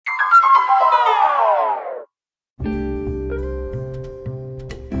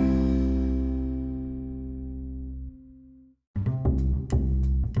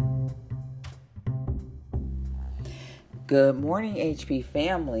Good morning, HP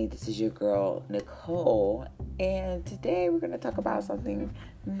family. This is your girl, Nicole. And today we're going to talk about something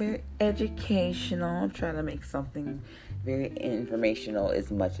very educational. I'm trying to make something very informational as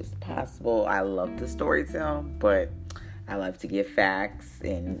much as possible. I love to storytell, but I love to give facts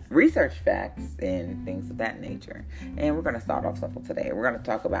and research facts and things of that nature. And we're going to start off simple today. We're going to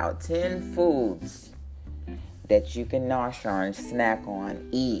talk about 10 foods that you can nosh on, snack on,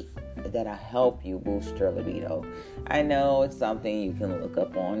 eat, that'll help you boost your libido. I know it's something you can look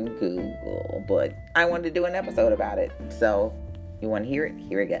up on Google, but I wanted to do an episode about it. So, you want to hear it?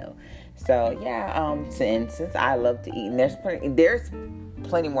 Here we go. So, since I love to eat, and there's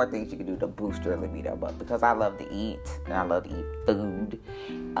plenty more things you can do to boost your libido, but because I love to eat, and I love to eat food,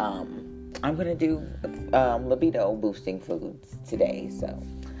 I'm going to do libido boosting foods today. So,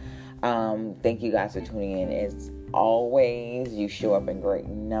 thank you guys for tuning in. As always, you show up in great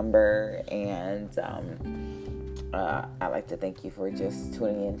number, and I'd like to thank you for just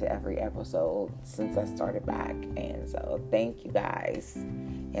tuning in to every episode since I started back. And so thank you guys,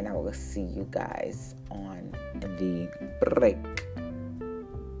 and I will see you guys on the break.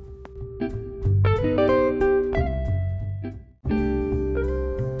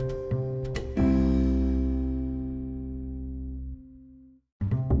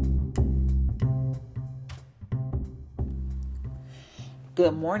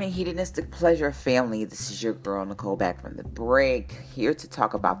 Good morning, hedonistic pleasure family. This is your girl Nicole back from the break, here to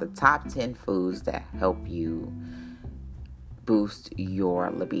talk about the top 10 foods that help you boost your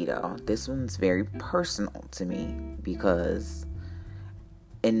libido. This one's very personal to me because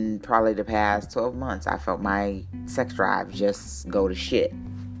in probably the past 12 months, I felt my sex drive just go to shit.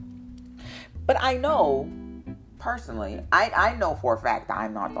 But I know, personally, I know for a fact that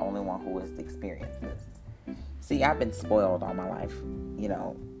I'm not the only one who has experienced this. See, I've been spoiled all my life. You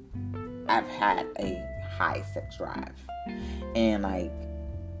know, I've had a high sex drive. And,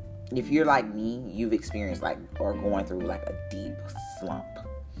 if you're like me, you've experienced, or going through, a deep slump.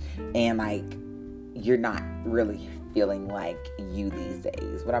 And, you're not really feeling like you these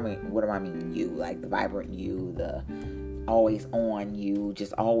days. What do I mean you? Like, the vibrant you, the always on you,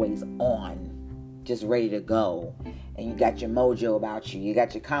 just always on, just ready to go. And you got your mojo about you. You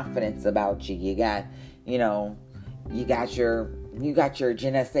got your confidence about you. You got, you got your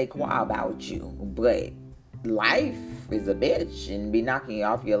je ne sais quoi about you. But life is a bitch and be knocking you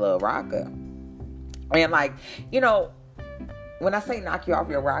off your little rocker. And when I say knock you off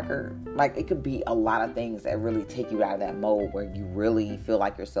your rocker, it could be a lot of things that really take you out of that mode where you really feel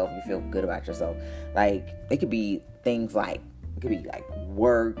like yourself, you feel good about yourself. It could be things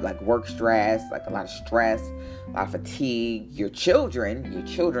work stress, a lot of stress, a lot of fatigue. Your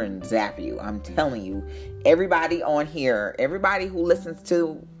children zap you. I'm telling you, everybody on here, everybody who listens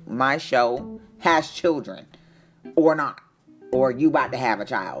to my show has children or not, or you about to have a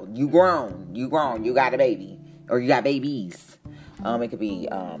child. You grown, you got a baby, or you got babies. It could be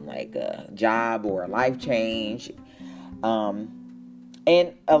a job or a life change.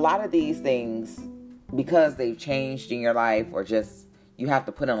 And a lot of these things, because they've changed in your life, or just you have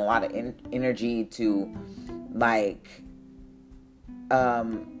to put in a lot of energy to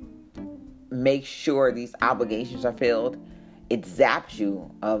make sure these obligations are filled, it zaps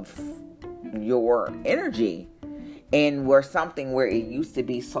you of your energy. And where it used to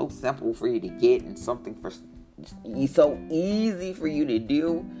be so simple for you to get and something so easy for you to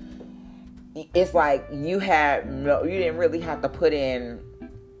do, it's you didn't really have to put in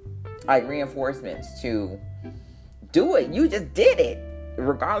reinforcements to do it. You just did it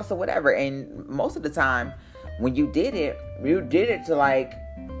regardless of whatever. And most of the time when you did it to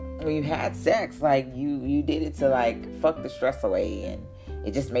when you had sex, you did it to fuck the stress away, and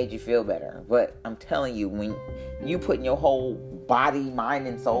it just made you feel better. But I'm telling you, when you put your whole body, mind,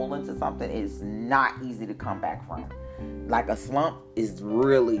 and soul into something, it's not easy to come back from. A slump is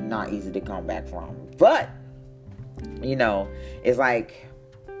really not easy to come back from. But it's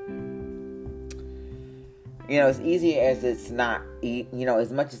as easy as it's not,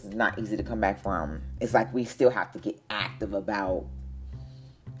 as much as it's not easy to come back from, it's we still have to get active about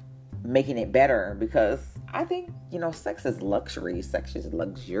making it better, because I think, sex is luxury. Sex is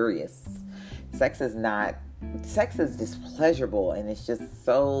luxurious. Sex is just pleasurable, and it's just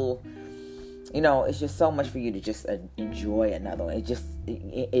so, it's just so much for you to just enjoy another one.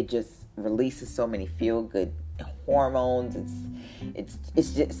 It just releases so many feel-good hormones.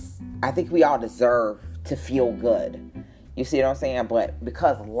 It's just, I think we all deserve to feel good. You see what I'm saying? But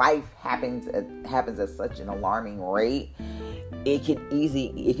because life happens at such an alarming rate, it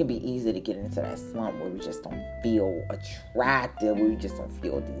can be easy to get into that slump where we just don't feel attractive, where we just don't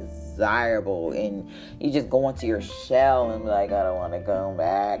feel desirable, and you just go into your shell and be like, I don't want to go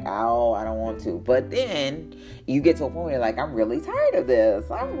back out, I don't want to. But then you get to a point where you're like, I'm really tired of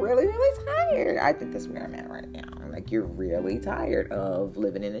this. I'm really, really tired. I think that's where I'm at right now. Like, you're really tired of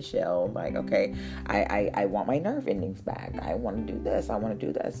living in a shell. Like, okay, I want my nerve endings back. I want to do this. I want to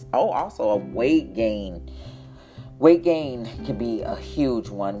do this. Oh, also a weight gain. Weight gain can be a huge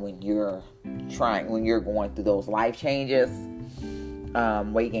one when you're going through those life changes.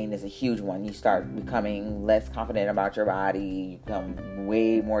 Weight gain is a huge one. You start becoming less confident about your body. You become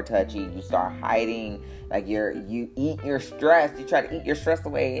way more touchy. You start hiding. Like, you eat your stress. You try to eat your stress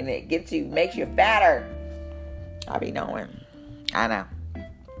away, and it makes you fatter. I be knowing. I know.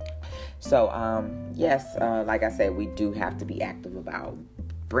 So, yes, like I said, we do have to be active about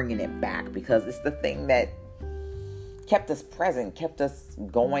bringing it back, because it's the thing that kept us present, kept us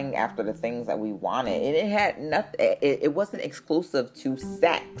going after the things that we wanted. And it had nothing, it wasn't exclusive to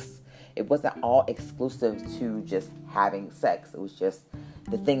sex. It wasn't all exclusive to just having sex. It was just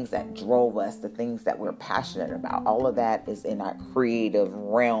the things that drove us, the things that we're passionate about. All of that is in our creative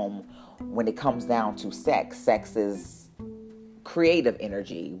realm. When it comes down to sex, sex is creative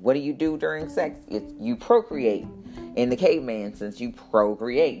energy. What do you do during sex? You procreate. In the caveman sense, you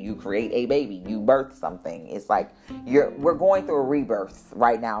procreate. You create a baby. You birth something. It's like we're going through a rebirth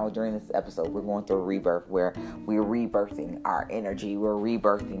right now during this episode. We're going through a rebirth where we're rebirthing our energy. We're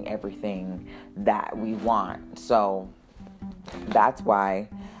rebirthing everything that we want. So that's why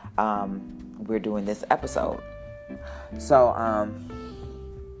we're doing this episode. So,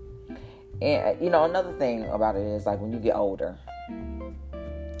 and another thing about it is, like, when you get older,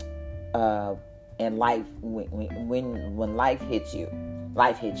 and life, when life hits you,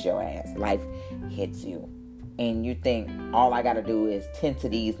 life hits your ass, life hits you, and you think, all I gotta do is tend to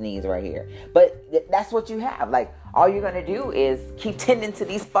these needs right here. But that's what you have. Like, all you're gonna do is keep tending to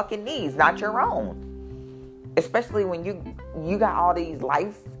these fucking needs, not your own. Especially when you got all these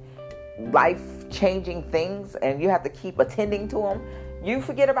life-changing things, and you have to keep attending to them. You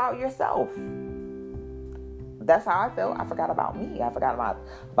forget about yourself. That's how I felt. I forgot about me. I forgot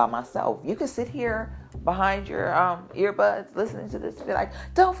about myself. You can sit here behind your earbuds listening to this and be like,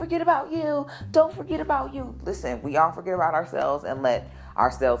 don't forget about you. Don't forget about you. Listen, we all forget about ourselves and let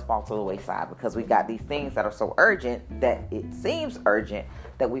ourselves fall to the wayside, because we got these things that are so urgent that it seems urgent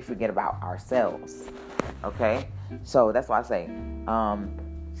that we forget about ourselves. Okay? So that's why I say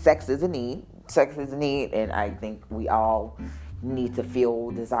sex is a need. Sex is a need, and I think we all need to feel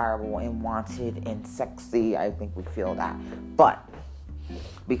desirable and wanted and sexy. I think we feel that. But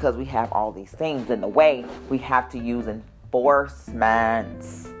because we have all these things in the way, we have to use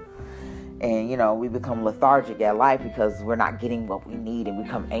enforcements. And, we become lethargic at life because we're not getting what we need, and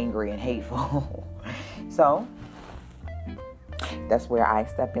become angry and hateful. So that's where I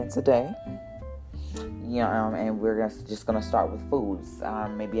step in today. And we're just going to start with foods.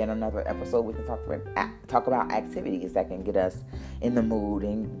 Maybe in another episode we can talk about activities that can get us in the mood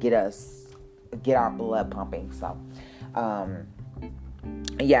and get our blood pumping. So, and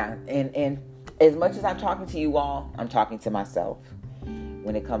as much as I'm talking to you all, I'm talking to myself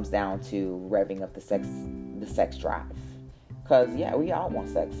when it comes down to revving up the sex drive. Because, we all want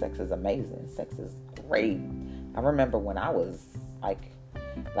sex. Sex is amazing. Sex is great. I remember when I was like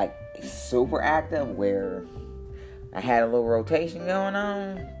super active, where I had a little rotation going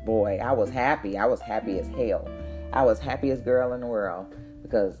on. Boy, I was happy. I was happy as hell. I was happiest girl in the world,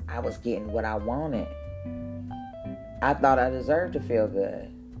 because I was getting what I wanted. I thought I deserved to feel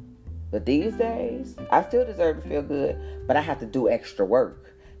good. But these days, I still deserve to feel good, but I have to do extra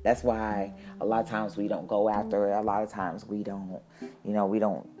work. That's why a lot of times we don't go after it. A lot of times we don't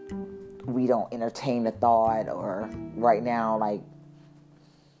entertain the thought, or right now, like,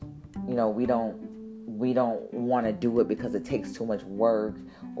 we don't want to do it because it takes too much work,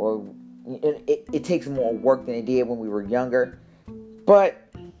 or it takes more work than it did when we were younger. But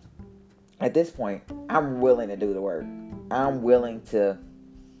at this point, I'm willing to do the work. I'm willing to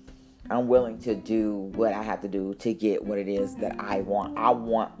do what I have to do to get what it is that I want. I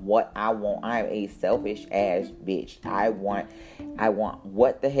want what I want. I'm a selfish ass bitch. I want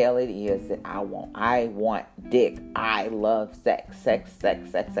what the hell it is that I want. I want dick. I love sex. Sex.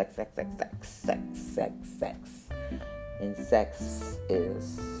 And sex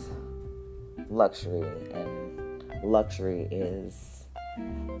is luxury, and luxury is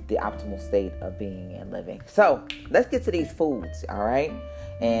the optimal state of being and living. So let's get to these foods, all right?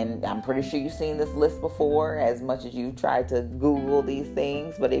 And I'm pretty sure you've seen this list before as much as you tried to Google these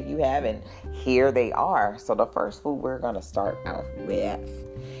things. But if you haven't, here they are. So the first food we're going to start out with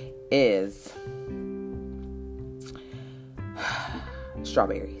is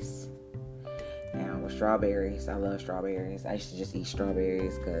strawberries. Now, with strawberries, I love strawberries. I used to just eat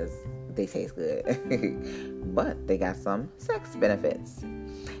strawberries because they taste good. But they got some sex benefits.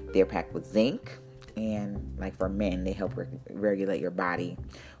 They're packed with zinc. And like for men, they help regulate your body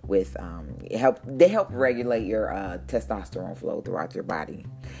with they help regulate your testosterone flow throughout your body,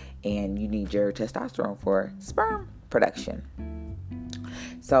 and you need your testosterone for sperm production.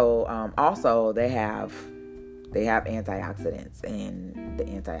 So also they have antioxidants, and the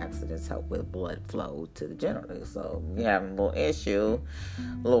antioxidants help with blood flow to the genitals. So if you have a little issue,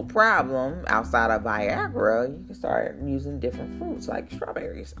 a little problem outside of Viagra, you can start using different fruits like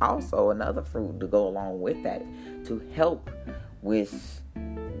strawberries. Also, another fruit to go along with that to help with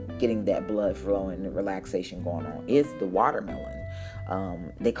getting that blood flow and the relaxation going on is the watermelon.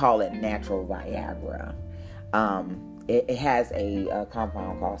 They call it natural Viagra. It has a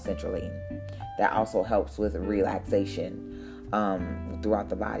compound called citrulline that also helps with relaxation throughout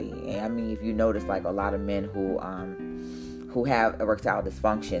the body. And I mean, if you notice, like a lot of men who have erectile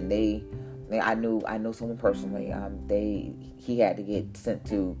dysfunction, I know someone personally. He had to get sent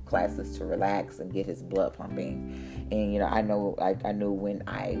to classes to relax and get his blood pumping. And I knew when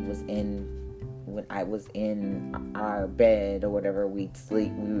I was in our bed or whatever, we'd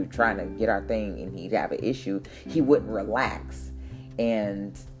sleep. We were trying to get our thing, and he'd have an issue. He wouldn't relax,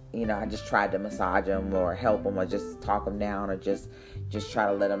 and I just tried to massage him or help him or just talk him down or just try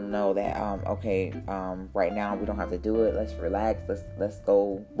to let him know that, right now we don't have to do it. Let's relax. Let's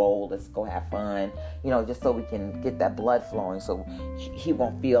go bowl. Let's go have fun. Just so we can get that blood flowing so he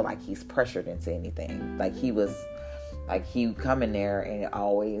won't feel like he's pressured into anything. Like he would come in there and it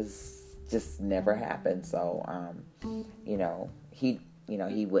always just never happened. So,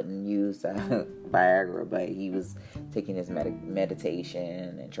 he wouldn't use Viagra, but he was taking his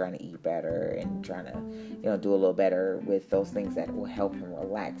meditation and trying to eat better and trying to, do a little better with those things that will help him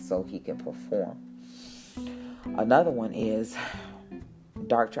relax so he can perform. Another one is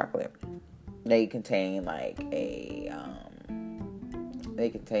dark chocolate. They contain a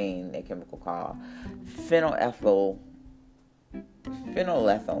chemical called phenylethylamine.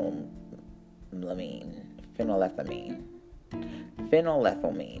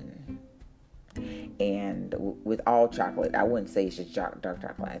 And with all chocolate, I wouldn't say it's just dark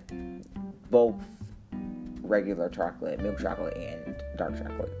chocolate. Both regular chocolate, milk chocolate, and dark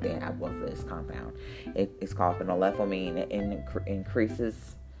chocolate, they have both this compound. It's called phenylethylamine, and it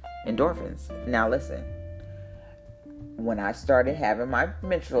increases endorphins. Now listen, when I started having my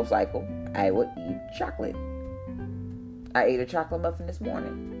menstrual cycle, I would eat chocolate. I ate a chocolate muffin this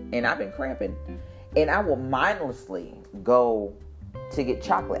morning, and I've been cramping. And I will mindlessly go to get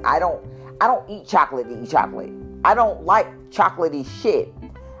chocolate. I don't eat chocolate to eat chocolate. I don't like chocolatey shit.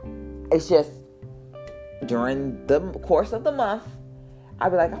 It's just during the course of the month, I'll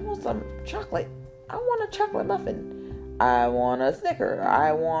be like, I want some chocolate. I want a chocolate muffin. I want a Snicker.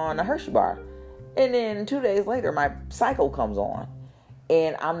 I want a Hershey bar. And then 2 days later, my cycle comes on,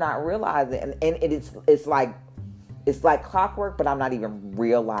 and I'm not realizing. And it's like clockwork, but I'm not even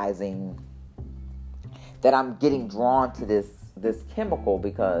realizing that I'm getting drawn to this chemical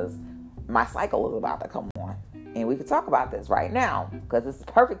because my cycle is about to come on. And we can talk about this right now because it's the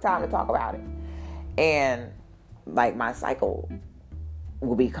perfect time to talk about it. And like my cycle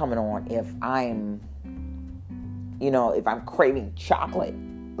will be coming on if I'm craving chocolate.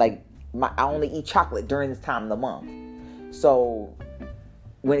 Like I only eat chocolate during this time of the month. So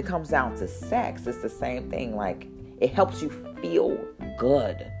when it comes down to sex, it's the same thing. Like it helps you feel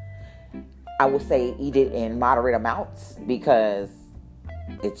good. I would say eat it in moderate amounts because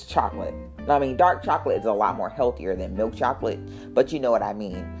it's chocolate. I mean, dark chocolate is a lot more healthier than milk chocolate, but you know what I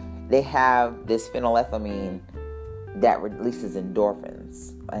mean. They have this phenylethylamine that releases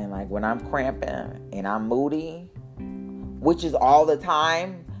endorphins. And like when I'm cramping and I'm moody, which is all the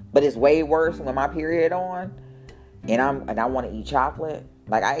time, but it's way worse when my period on, and I want to eat chocolate.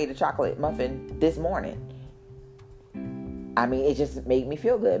 Like I ate a chocolate muffin this morning. I mean, it just made me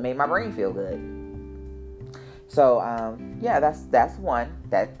feel good. It made my brain feel good. So, that's one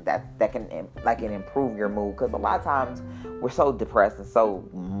that can improve your mood. Because a lot of times we're so depressed and so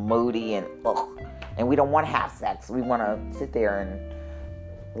moody and we don't want to have sex. We want to sit there and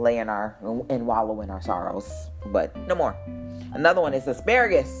lay and wallow in our sorrows. But no more. Another one is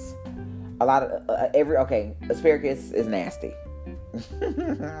asparagus. Asparagus is nasty.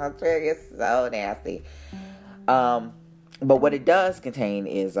 Asparagus is so nasty. But what it does contain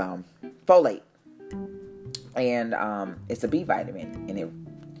is folate, and it's a B vitamin, and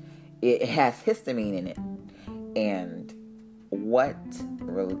it has histamine in it. And what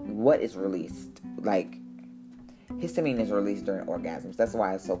is released, like histamine is released during orgasms. That's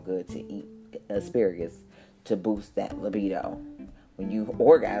why it's so good to eat asparagus, to boost that libido. When you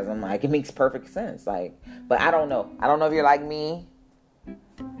orgasm, like, it makes perfect sense. Like, but I don't know if you're like me.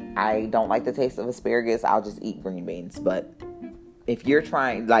 I don't like the taste of asparagus. I'll just eat green beans. But if you're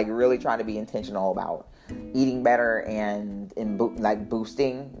really trying to be intentional about eating better and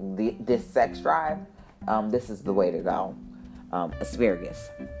boosting this sex drive, this is the way to go. Asparagus.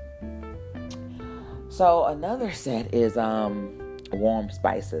 So another set is warm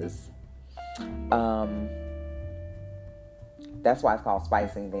spices. That's why it's called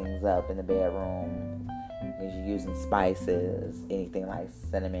spicing things up in the bedroom, because you're using spices, anything like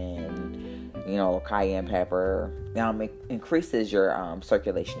cinnamon, cayenne pepper. Now, it increases your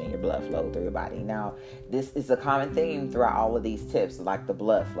circulation and your blood flow through your body. Now, this is a common theme throughout all of these tips, like the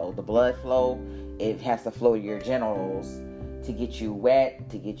blood flow. The blood flow, it has to flow to your genitals to get you wet,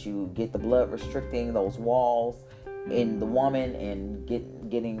 to get the blood restricting those walls in the woman, and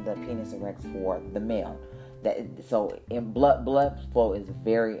getting the penis erect for the male. So in blood flow is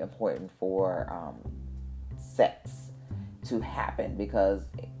very important for sex to happen, because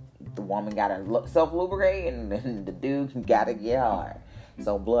the woman gotta self-lubricate and the dude gotta get hard.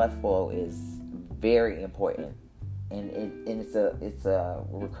 So blood flow is very important, and it's a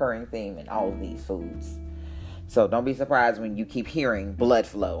recurring theme in all of these foods. So don't be surprised when you keep hearing blood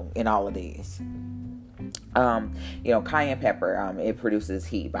flow in all of these. Cayenne pepper, it produces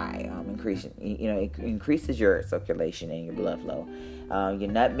heat by increasing, it increases your circulation and your blood flow. Your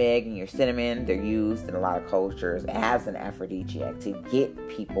nutmeg and your cinnamon, they're used in a lot of cultures as an aphrodisiac to get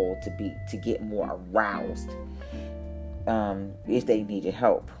people to get more aroused, if they needed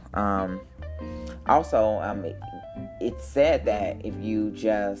help. Also, it's said that if you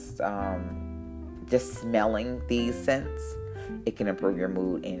just smelling these scents, it can improve your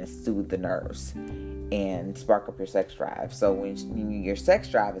mood and soothe the nerves and spark up your sex drive. So when your sex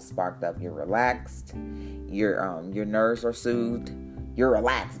drive is sparked up, you're relaxed, your nerves are soothed, you're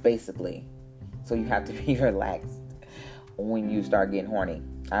relaxed basically. So you have to be relaxed when you start getting horny.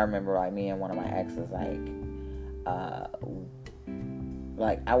 I remember, like, me and one of my exes, like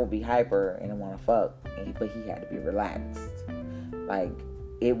I would be hyper and want to fuck, but he had to be relaxed. Like,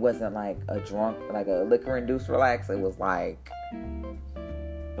 it wasn't like a liquor induced relax. It was like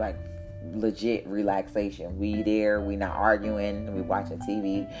legit relaxation. We not arguing, we watching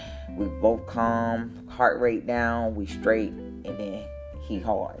TV, we both calm, heart rate down, we straight, and then he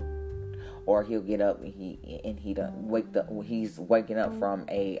hard. Or he'll get up and he's waking up from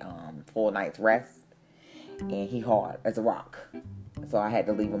a full night's rest, and he hard as a rock. So I had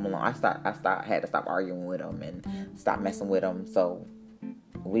to leave him alone. I had to stop arguing with him and stop messing with him, so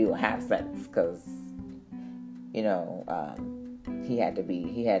we would have sex, because his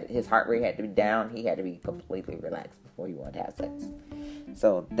heart rate had to be down. He had to be completely relaxed before he wanted to have sex.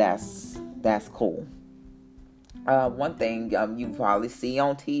 So that's cool. One thing you probably see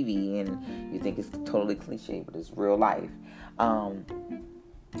on TV and you think it's totally cliche, but it's real life.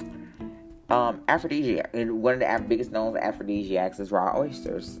 Aphrodisiac. One of the biggest known aphrodisiacs is raw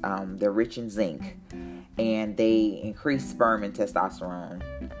oysters. They're rich in zinc, and they increase sperm and testosterone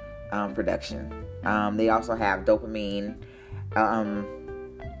production. They also have dopamine,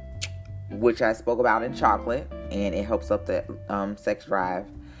 which I spoke about in chocolate, and it helps up the sex drive.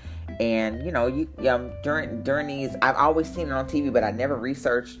 And during these, I've always seen it on TV, but I never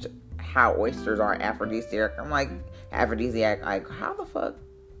researched how oysters are aphrodisiac. I'm like, aphrodisiac, like, how the fuck?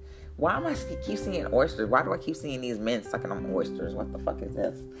 Why am I keep seeing oysters? Why do I keep seeing these men sucking on oysters? What the fuck is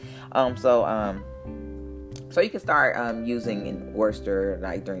this? So you can start using an oyster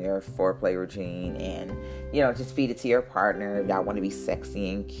like during your foreplay routine, and just feed it to your partner if y'all want to be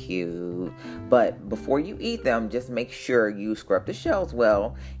sexy and cute. But before you eat them, just make sure you scrub the shells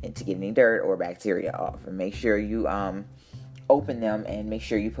well and to get any dirt or bacteria off, and make sure you open them and make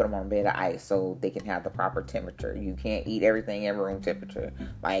sure you put them on a bed of ice so they can have the proper temperature. You can't eat everything at room temperature,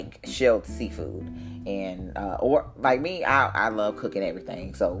 like shelled seafood. And or like me, I love cooking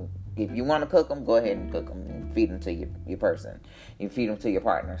everything. So if you want to cook them, go ahead and cook them and feed them to your person. You feed them to your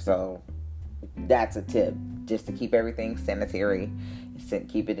partner. So that's a tip, just to keep everything sanitary,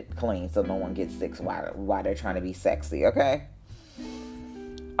 keep it clean so no one gets sick while they're trying to be sexy. Okay.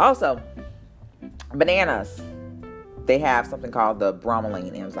 Also, bananas. They have something called the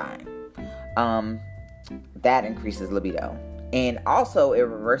bromelain enzyme. That increases libido. And also it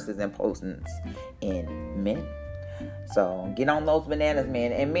reverses impotence in men. So get on those bananas,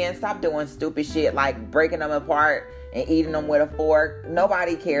 men. And men, stop doing stupid shit like breaking them apart and eating them with a fork.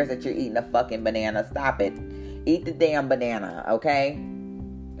 Nobody cares that you're eating a fucking banana. Stop it. Eat the damn banana, okay?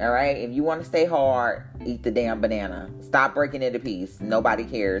 Alright? If you want to stay hard, eat the damn banana. Stop breaking it to pieces. Nobody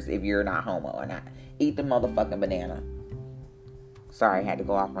cares if you're not homo or not. Eat the motherfucking banana. Sorry, I had to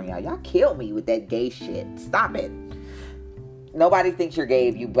go off on y'all. Y'all killed me with that gay shit. Stop it. Nobody thinks you're gay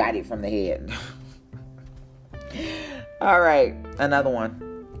if you bite it from the head. Alright, another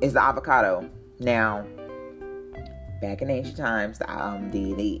one is the avocado. Now, back in ancient times,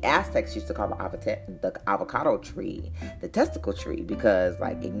 the Aztecs used to call the avocado tree the testicle tree because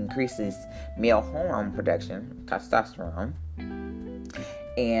like it increases male hormone production, testosterone,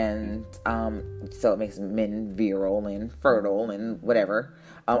 and so it makes men virile and fertile and whatever.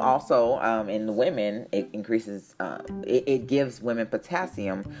 Also, in the women, it increases. It gives women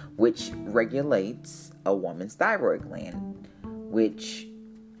potassium, which regulates a woman's thyroid gland, which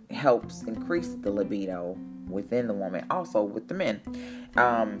helps increase the libido within the woman, also with the men.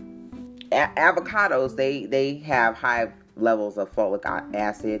 Avocados, they have high levels of folic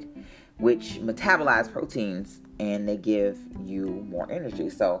acid, which metabolize proteins, and they give you more energy.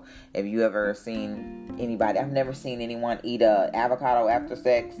 So if you ever seen anybody, I've never seen anyone eat a avocado after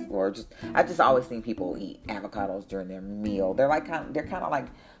sex, or I just always seen people eat avocados during their meal. They're kind of like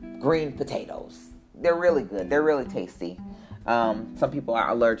green potatoes. They're really good. They're really tasty. Some people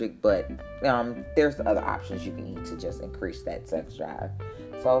are allergic, but there's other options you can eat to just increase that sex drive.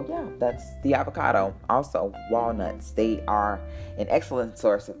 So yeah, that's the avocado. Also, walnuts. They are an excellent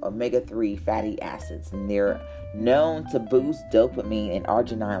source of omega-3 fatty acids, and they're known to boost dopamine and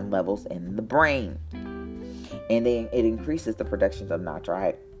arginine levels in the brain. And then it increases the production of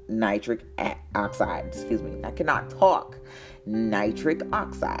nitric oxide. Excuse me, I cannot talk. Nitric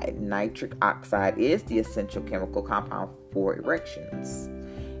oxide. Nitric oxide is the essential chemical compound for erections.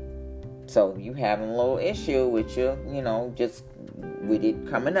 So if you having a little issue with just with it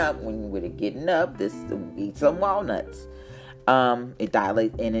coming up, with it getting up, eat some walnuts. It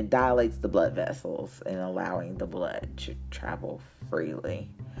dilates the blood vessels and allowing the blood to travel freely.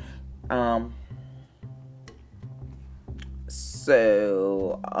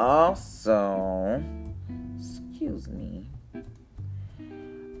 So also, excuse me.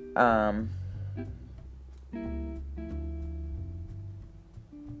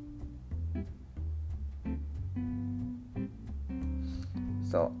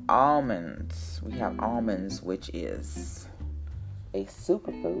 So almonds, we have almonds, which is a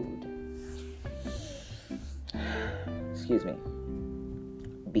superfood. Excuse me.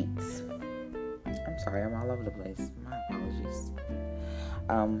 Beets. I'm sorry, I'm all over the place. My apologies.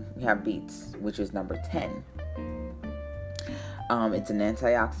 We have beets, which is number 10. It's an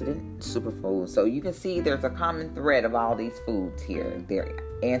antioxidant superfood. So you can see there's a common thread of all these foods here. They're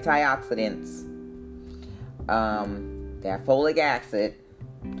antioxidants. They have folic acid.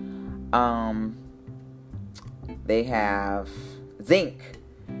 They have zinc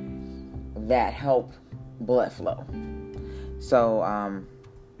that help blood flow. So,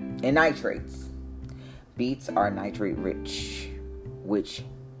 and nitrates. Beets are nitrate rich, which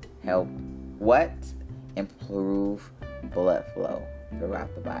help what? Improve blood flow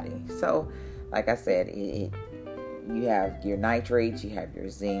throughout the body. So, like I said, you have your nitrates, you have your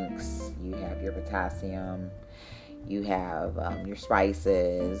zincs, you have your potassium, you have your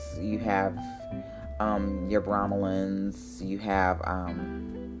spices, you have your bromelains, you have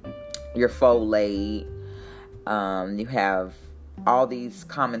your folate, you have all these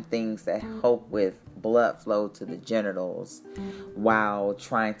common things that help with blood flow to the genitals while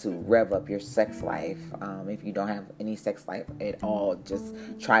trying to rev up your sex life. If you don't have any sex life at all, just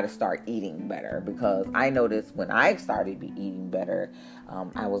try to start eating better, because I noticed when I started eating better,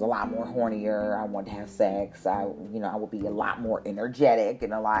 I was a lot more hornier. I wanted to have sex. I would be a lot more energetic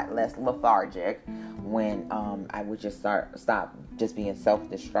and a lot less lethargic when I would just stop just being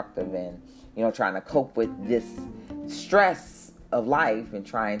self-destructive and trying to cope with this stress of life and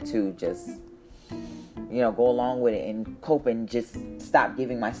trying to just go along with it and cope, and just stop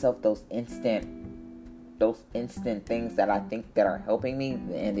giving myself those instant things that I think that are helping me,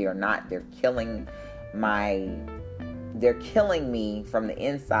 and they are not. They're killing me from the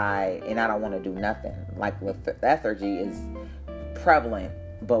inside, and I don't want to do nothing. Like lethargy is prevalent,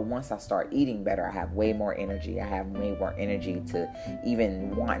 but once I start eating better, I have way more energy. I have way more energy to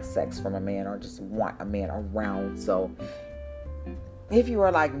even want sex from a man or just want a man around. So if you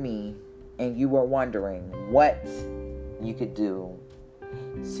are like me and you were wondering what you could do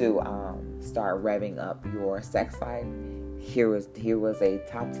to start revving up your sex life, here was a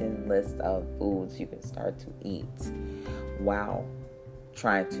top 10 list of foods you can start to eat while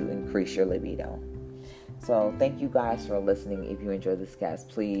trying to increase your libido. So thank you guys for listening. If you enjoyed this cast,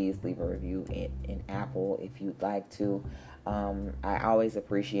 please leave a review in Apple if you'd like to. I always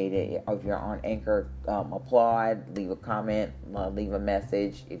appreciate it. If you're on Anchor, applaud, leave a comment, leave a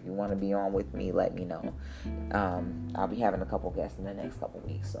message. If you want to be on with me, let me know. I'll be having a couple guests in the next couple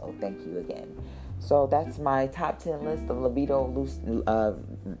weeks, so thank you again. So that's my top 10 list of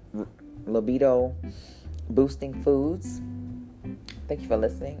libido boosting foods. Thank you for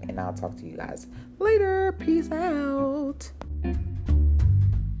listening, and I'll talk to you guys later. Peace out.